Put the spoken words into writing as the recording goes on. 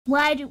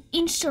Why do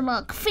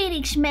Insta-lock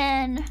Phoenix,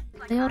 man?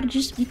 They are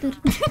just bitter.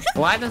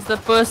 Why does the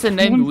person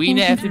named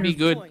Wiener have to be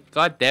good?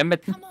 God damn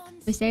it.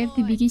 Because they have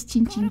the biggest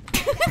chin-chin.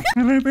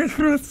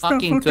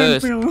 Fucking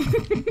thirst.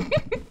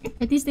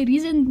 That is the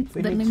reason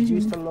that name is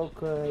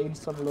Insta-lock,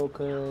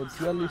 it's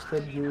your list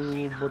and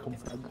you bottom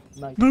frag.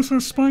 Nice. This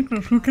is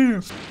Spiker, who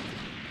cares?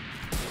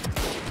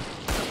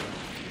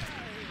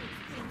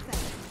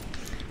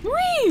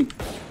 Wee!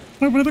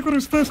 My brother got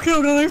his first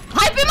kill, guys!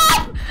 Hype him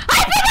up!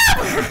 Hype him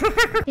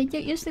up! Get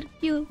your eerste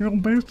kill. You're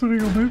better,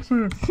 you're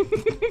better.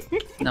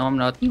 No, I'm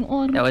not. You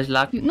are. That was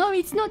luck. No,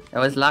 it's not. That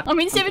was luck. I'm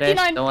in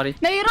 79. Don't worry.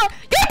 No, you're not.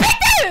 You're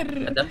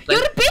better! Don't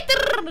You're better!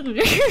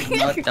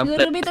 Don't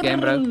play this game,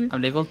 bro.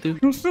 I'm level 2.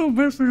 You're still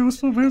better, you're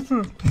still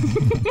better.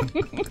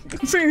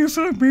 See, he's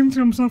so mean to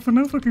himself for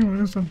no fucking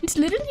reason. He's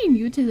literally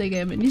muted the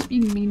game and he's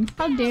being mean.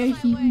 How dare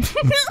he?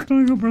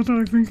 Tell your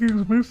brother I think he's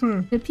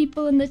better. The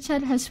people in the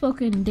chat have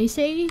spoken. They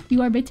say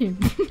you are better.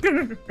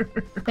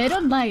 They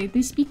don't lie.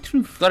 They speak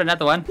truth. Got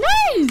another one.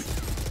 Nice!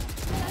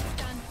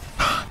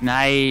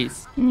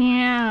 Nice.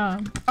 Yeah.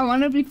 I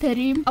want to be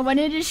petty. I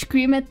wanted to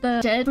scream at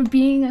the chat for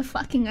being a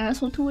fucking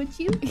asshole towards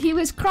you. He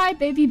was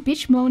crybaby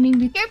bitch moaning.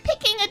 You're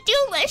picking a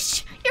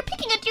duelist. You're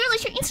picking a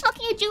duelist. You're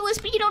installing a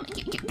duelist, but you don't.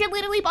 You're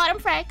literally bottom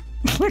frag.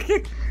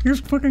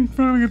 He's fucking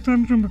throwing a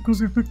tantrum because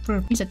he picked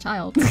that. He's a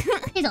child.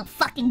 He's a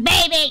fucking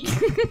baby.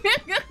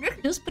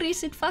 Just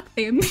praise it. Fuck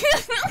them.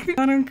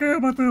 I don't care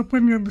about their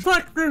opinions.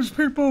 Fuck these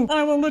people.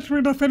 I will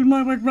literally defend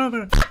my big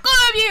brother. Fuck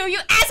all of you, you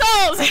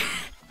assholes.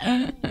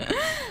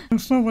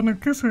 So when I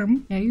kiss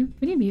him, Ja, je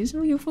bent niet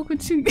zo heel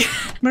fucking zoen.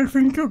 I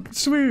think you're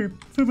sweet.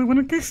 So that when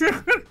I kiss you.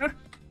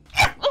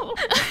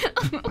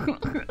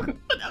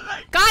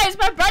 Guys,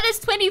 my brother's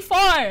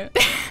 24.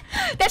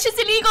 That's just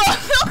illegal.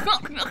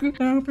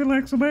 I hope you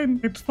like some men.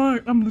 It's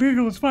fine. I'm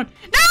legal. It's fine.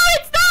 No,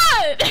 it's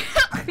not.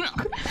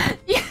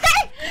 Yeah,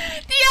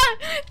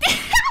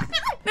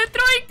 they're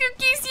trying to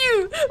kiss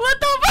you. What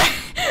the fuck?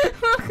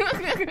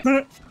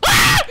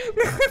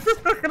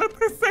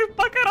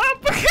 Fuck it up.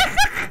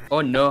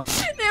 Oh no.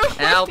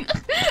 Help.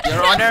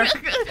 Your Honor.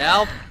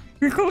 Help.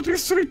 We called you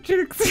sweet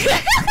cheeks.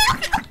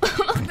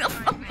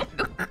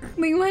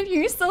 They want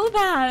you so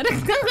bad.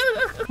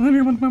 Why do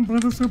you want my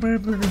brother so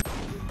badly?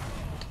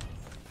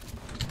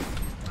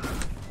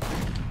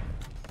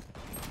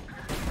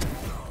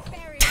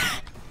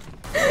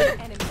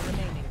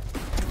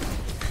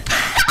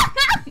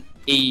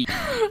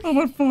 I'm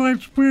at full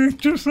HP,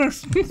 just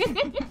us.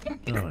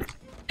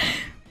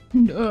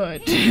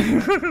 Nerd.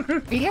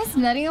 Are you guys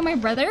nutting on my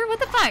brother? What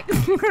the fuck?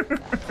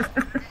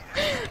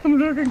 I'm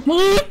joking.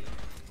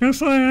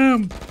 Yes, I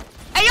am.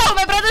 Hey yo,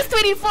 my brother's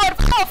 24.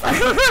 Fuck off.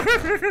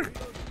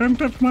 Don't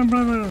touch my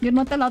brother. You're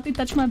not allowed to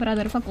touch my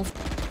brother. Fuck off.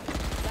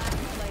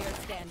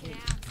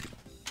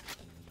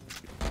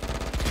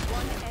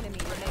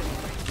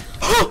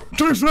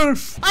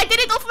 Jesus! I did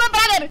it off my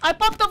brother. I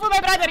popped off my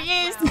brother.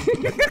 Yes.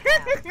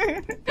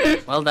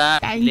 Well done.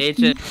 Thank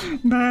Legend.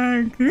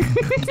 Thank you.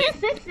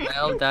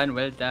 Well done.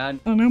 Well done.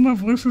 I know my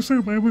voice is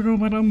so baby girl,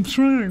 but I'm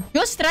straight.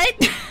 You're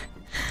straight.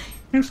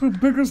 It's the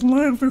biggest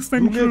lie of this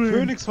thing.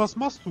 Phoenix, was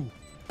machst du?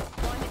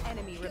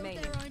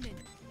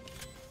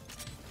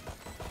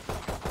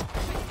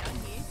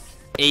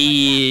 Hey,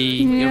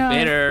 you're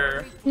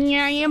better.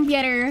 Yeah, I am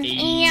better.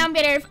 I am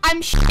better.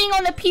 I'm shitting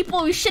on the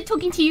people who shit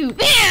talking to you.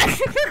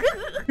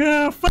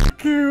 Yeah,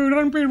 fuck you.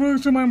 Don't be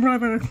rude to my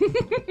brother.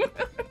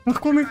 Oh,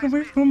 come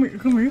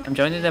here. I'm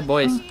joining the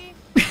boys.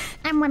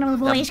 I'm one of the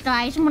boys,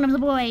 guys. I'm one of the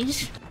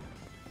boys.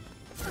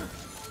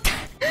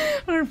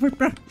 I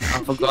forgot.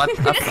 I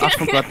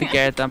forgot the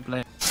character I'm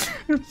playing.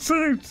 It's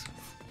sucks.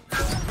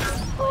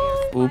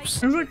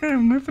 Oops. It's okay,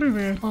 I'm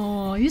everywhere.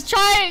 Oh, he's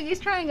trying. He's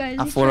trying, guys.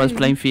 I thought I was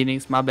playing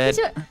Phoenix. My bad. It's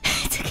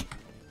okay.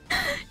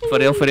 For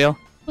real.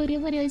 For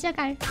real, it's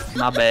okay.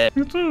 My bad.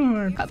 It's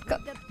alright.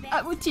 Come.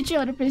 I will teach you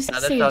how to play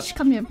that's Sage. not-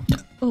 Come here.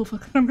 Oh,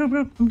 fuck. Come.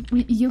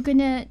 You're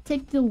gonna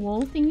take the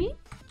wall thingy.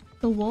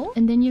 The wall.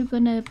 And then you're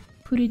gonna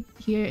put it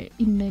here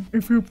in the...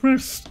 If you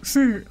press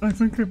C, I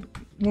think it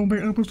will be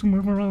able to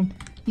move around.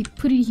 You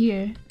put it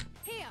here.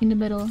 In the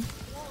middle.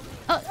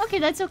 Oh, okay.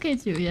 That's okay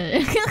too.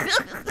 Yeah.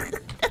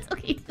 That's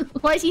okay too.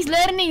 Why is he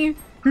learning?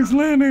 He's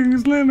learning.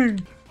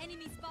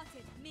 Enemy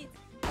spotted. Mid.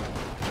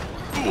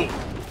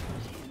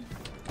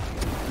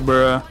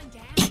 Bruh.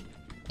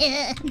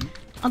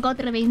 I got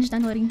revenge,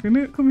 don't worry.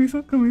 Kom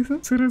hier.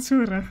 Zit het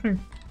zo recht.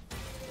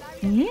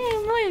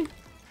 Yeah, mooi.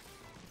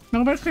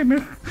 Nou, dat geen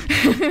niet.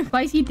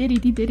 Why is he did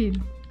it? He did it.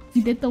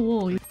 He did the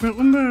wall. But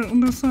on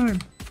the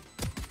side.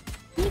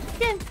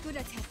 Yeah. Good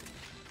attack.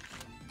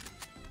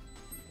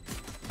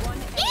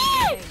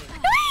 Nice!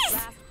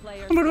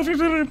 Oh my god, you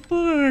did it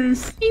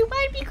twice. He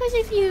won because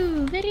of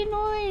you. Very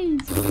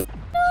nice.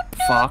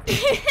 Fuck.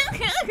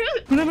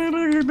 No,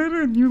 you did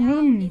it. You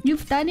won.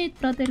 You've done it,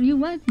 brother. You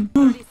won.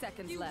 30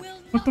 seconds left.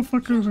 What the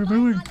fuck is he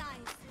doing?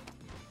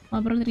 My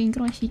brother in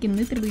crash, he can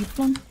literally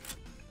flunk.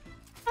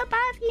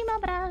 Above you, my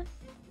brother.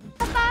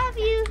 Above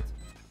you.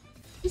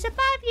 He's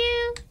above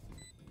you.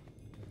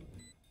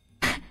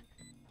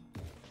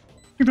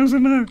 He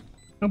doesn't know.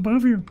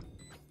 Above you.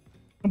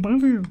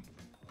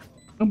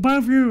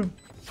 Above you.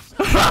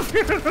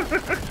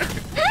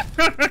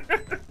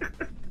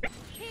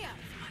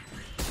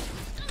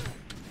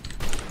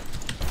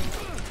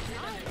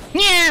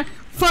 Yeah.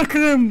 Fuck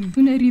him.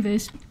 Una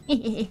reverse.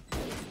 Ooh,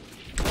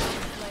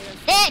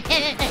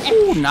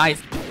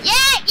 nice. Yeah.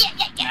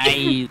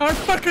 Nice. I'm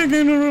fucking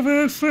gonna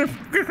reverse it.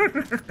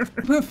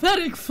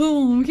 Pathetic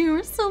fool. You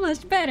were so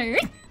much better.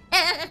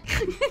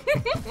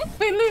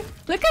 Wait,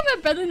 look at my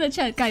brother in the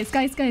chat. Guys,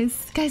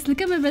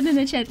 look at my brother in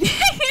the chat.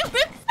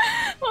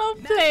 Well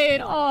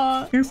played.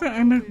 Aw. Here's the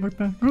end with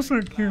that. That's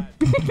so cute.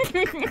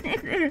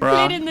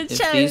 Played in the If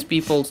chat. these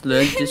people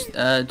learn, just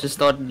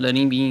start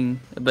learning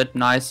being a bit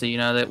nicer, you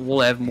know, they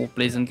will have more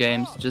pleasant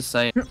games. Just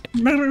say,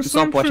 That is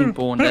so stop watching true.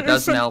 porn. That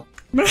doesn't help.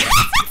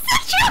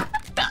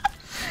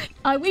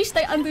 I wish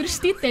they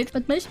understood that,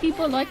 but most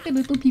people like the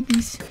little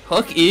peepees.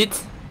 Hook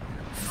it.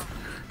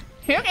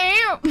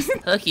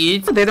 Hook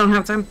it. They don't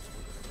have time.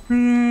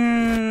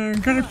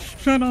 Got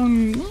shut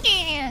on.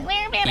 Yeah,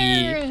 we're better.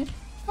 Yeah.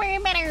 We're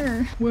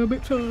better. We're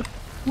better.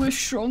 We're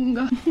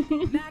stronger.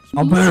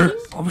 I'm better.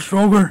 I'm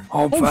stronger.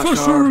 I'm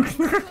faster.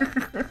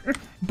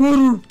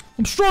 Better.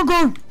 I'm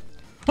stronger.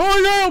 Oh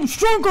yeah, I'm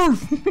stronger.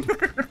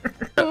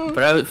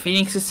 Bro,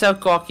 Phoenix is so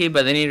cocky,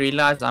 but then he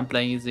realized I'm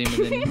playing his team,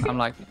 and then I'm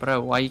like,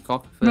 bro, why are you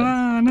cocky for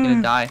that? You're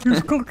gonna die.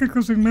 He's cocky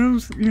because he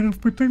knows you have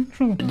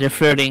potential. They're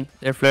flirting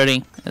at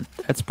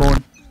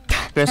spawn.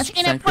 That's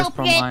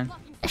inappropriate.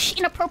 That's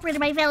inappropriate in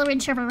my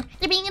Valorant server.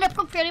 They're being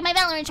inappropriate in my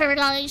Valorant server,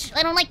 guys.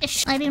 I don't like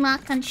this. I do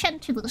not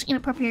consent to this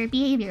inappropriate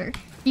behavior.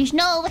 There's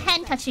no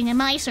hand touching in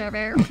my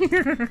server.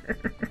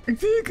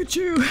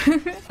 Pikachu.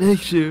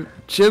 Pikachu,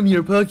 show me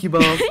your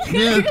Pokeball.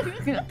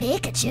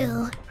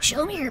 Pikachu,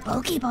 show me your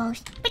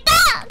Pokeballs.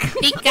 Pika!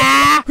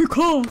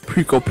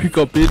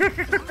 Pika, bitch.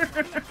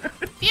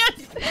 Yeah.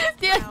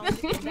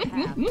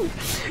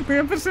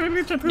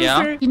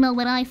 You know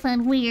what I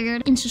find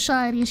weird in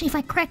society is if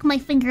I crack my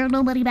finger,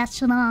 nobody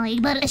bats an eye.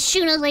 But as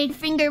soon as I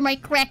finger my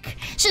crack,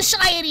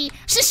 society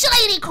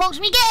calls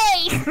me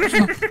gay.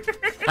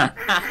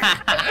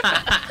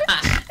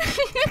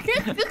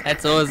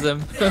 That's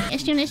awesome.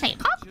 As soon as I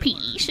pop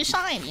pee,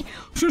 society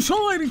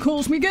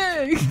calls me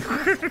gay.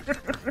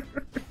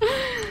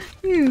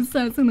 You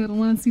such a little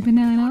lumpy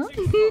banana.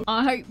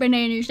 I hate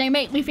bananas. They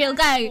make me feel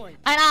gay, and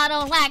I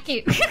don't like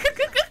it.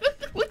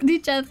 What did you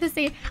just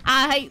say?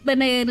 I hate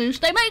bananas.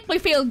 They make me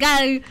feel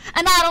gay,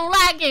 and I don't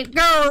like it,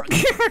 girl.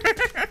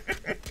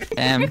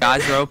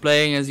 Guys, role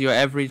playing as your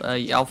average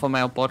alpha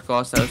male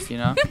podcast host, you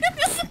know.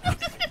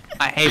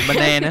 I hate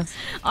bananas.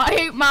 I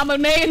hate my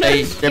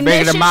bananas. They're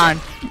bigger than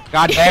mine.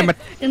 God damn it.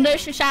 In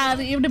this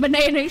society, if the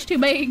banana is too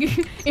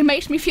big, it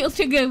makes me feel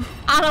too good.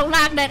 I don't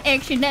like that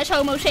action. That's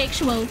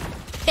homosexual.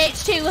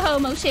 That's too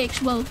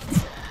homosexual.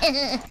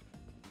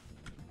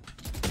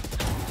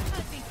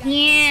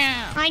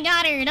 Yeah, I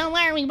got her. Don't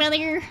worry,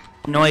 brother.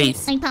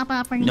 Noise. I pop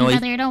up for you, Noise.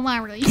 brother. Don't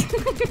worry.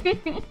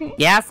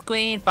 Yes,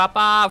 queen. Pop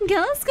up.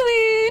 Yes,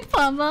 queen.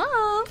 Pop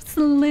up.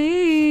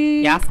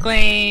 Slay. Yes,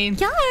 queen.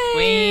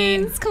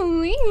 Yes,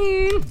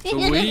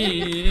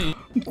 queen.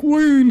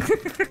 Queen.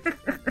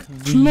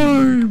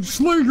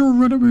 Slay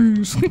your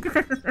enemies.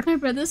 My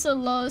brother's so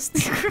lost.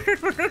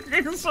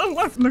 He's so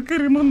lost. Look at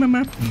him on the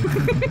map.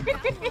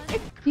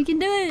 You can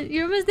do it.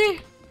 You're almost there.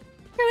 You're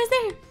almost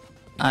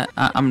there.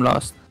 I'm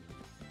lost.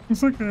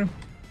 It's okay.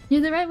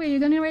 You're the right way. You're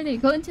going right there.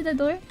 Go into the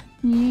door.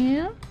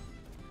 Yeah.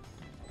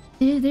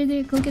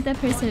 There. Go get that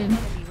person.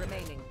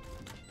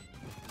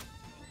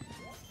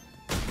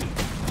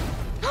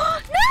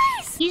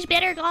 Nice! He's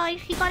better,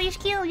 guys. He got his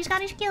kill. He's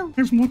got his kill.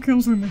 There's more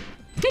kills in there.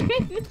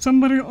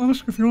 Somebody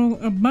asked if you're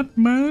a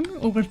Batman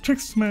or a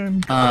chicks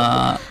man.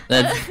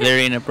 That's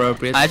very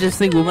inappropriate. I just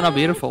think women are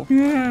beautiful.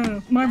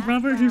 Yeah, my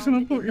brother, he's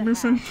not so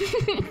innocent.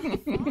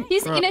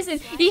 He's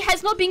innocent. He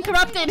has not been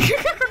corrupted.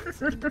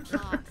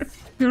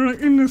 You're an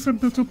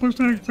innocent little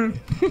protector.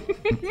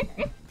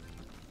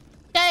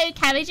 Go,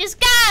 cabbages,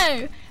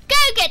 go! Go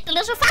get the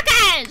little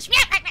fuckers!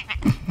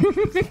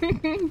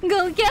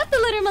 Go get the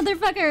little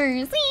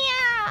motherfuckers!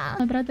 Yeah!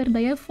 My brother,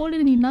 they have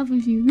fallen in love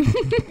with you.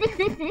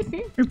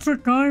 It's a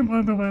guy,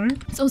 by the way.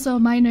 It's also a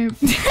minor.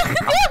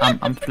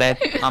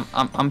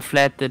 I'm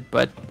flattered,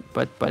 but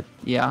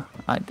yeah,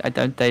 I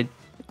don't date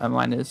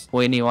minors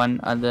or anyone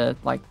under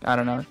like I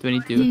don't know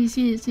 22.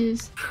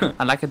 Yes.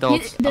 I like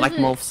adults. I like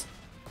MILFs.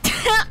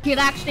 You're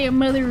actually a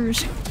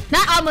mothers.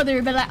 Not a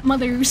mother, but like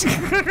mothers.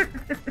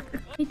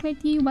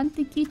 Wait, do you want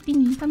the cute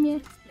thingy? Come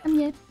here.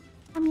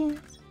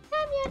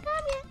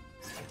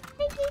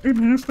 It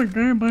has the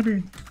guy,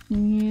 buddy.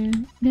 Yeah,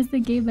 that's the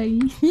gay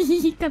buddy.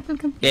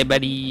 Come. Yeah,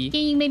 buddy.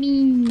 Gay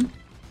baby.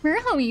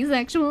 We're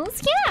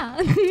homosexuals,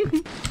 yeah.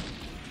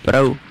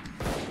 Bro.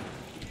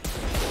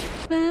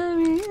 I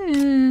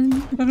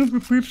have the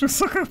picture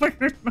sucker like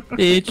that.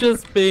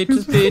 Bitches.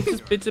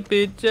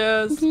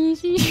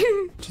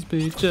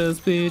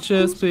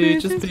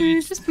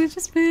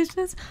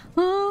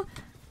 Oh.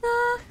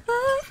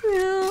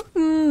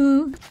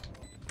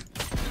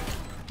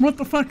 What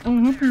the fuck? I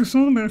hope you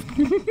saw that.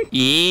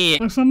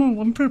 Yeah. Someone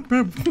wanted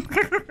them.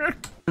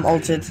 I'm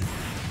ulted.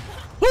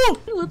 Oh!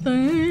 What the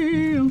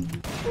hell?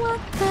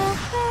 What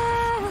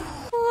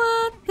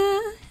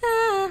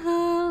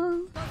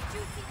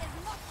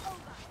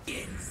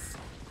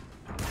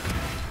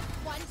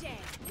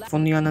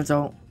Phone you on the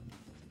zone.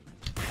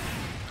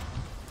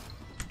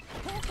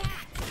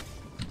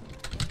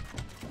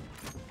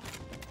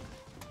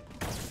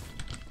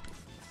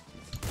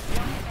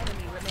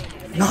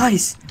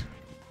 Nice!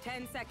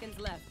 10 seconds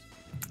left.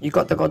 You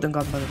got the golden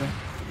gun, by the way.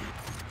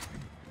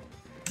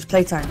 Just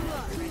playtime.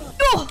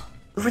 Oh!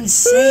 You're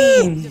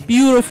insane!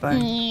 Beautiful.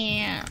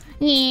 Yeah.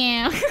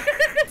 Yeah.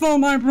 For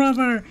my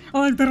brother.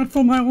 I did it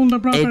for my older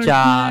brother. Hey,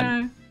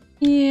 John.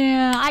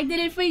 Yeah. I did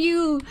it for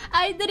you.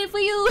 I did it for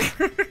you.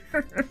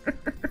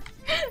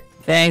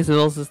 Thanks,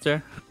 little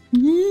sister.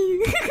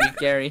 Big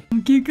Gary.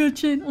 Giga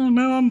chin. Oh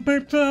no, I'm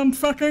bitter. I'm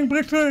fucking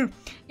bitter.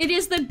 It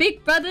is the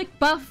big brother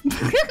buff.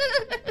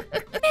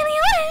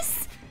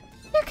 Meliodas!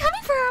 They're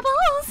coming for our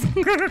balls!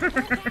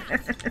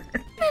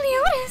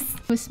 Meliodas!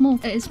 It's small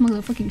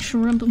motherfucking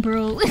shrimp,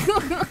 bro.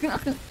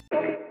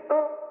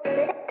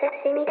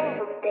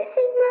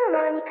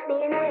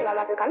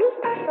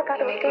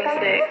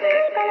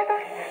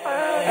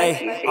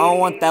 Hey, I don't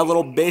want that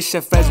little bitch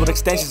shit feds with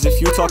extensions.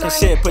 If you talking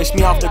shit, push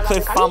me off the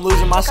cliff if I'm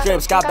losing my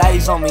strips. Got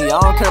baddies on me, I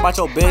don't care about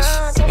your bitch.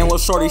 And little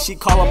shorty, she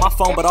call on my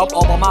phone, but up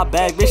on my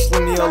bag. Bitch,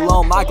 leave me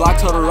alone. My Glock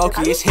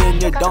Todoroki, it's hitting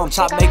your dome.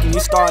 Chop making you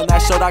star in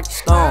that show, Dr.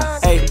 Stone.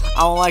 Hey,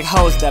 I don't like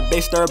hoes. That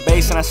bitch throw her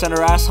base and I send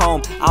her ass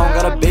home. I don't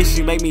got a bitch,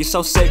 she make me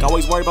so sick.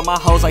 Always worry about my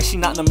hoes like she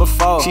not number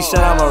 4. She said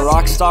I'm a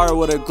rock star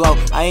with a glow.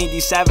 I ain't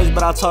these savage,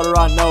 but I told her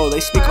I know. They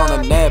speak on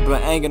the net,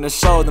 but ain't gonna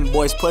show them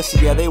boys pussy.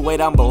 Yeah, they way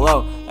down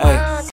below. Hey.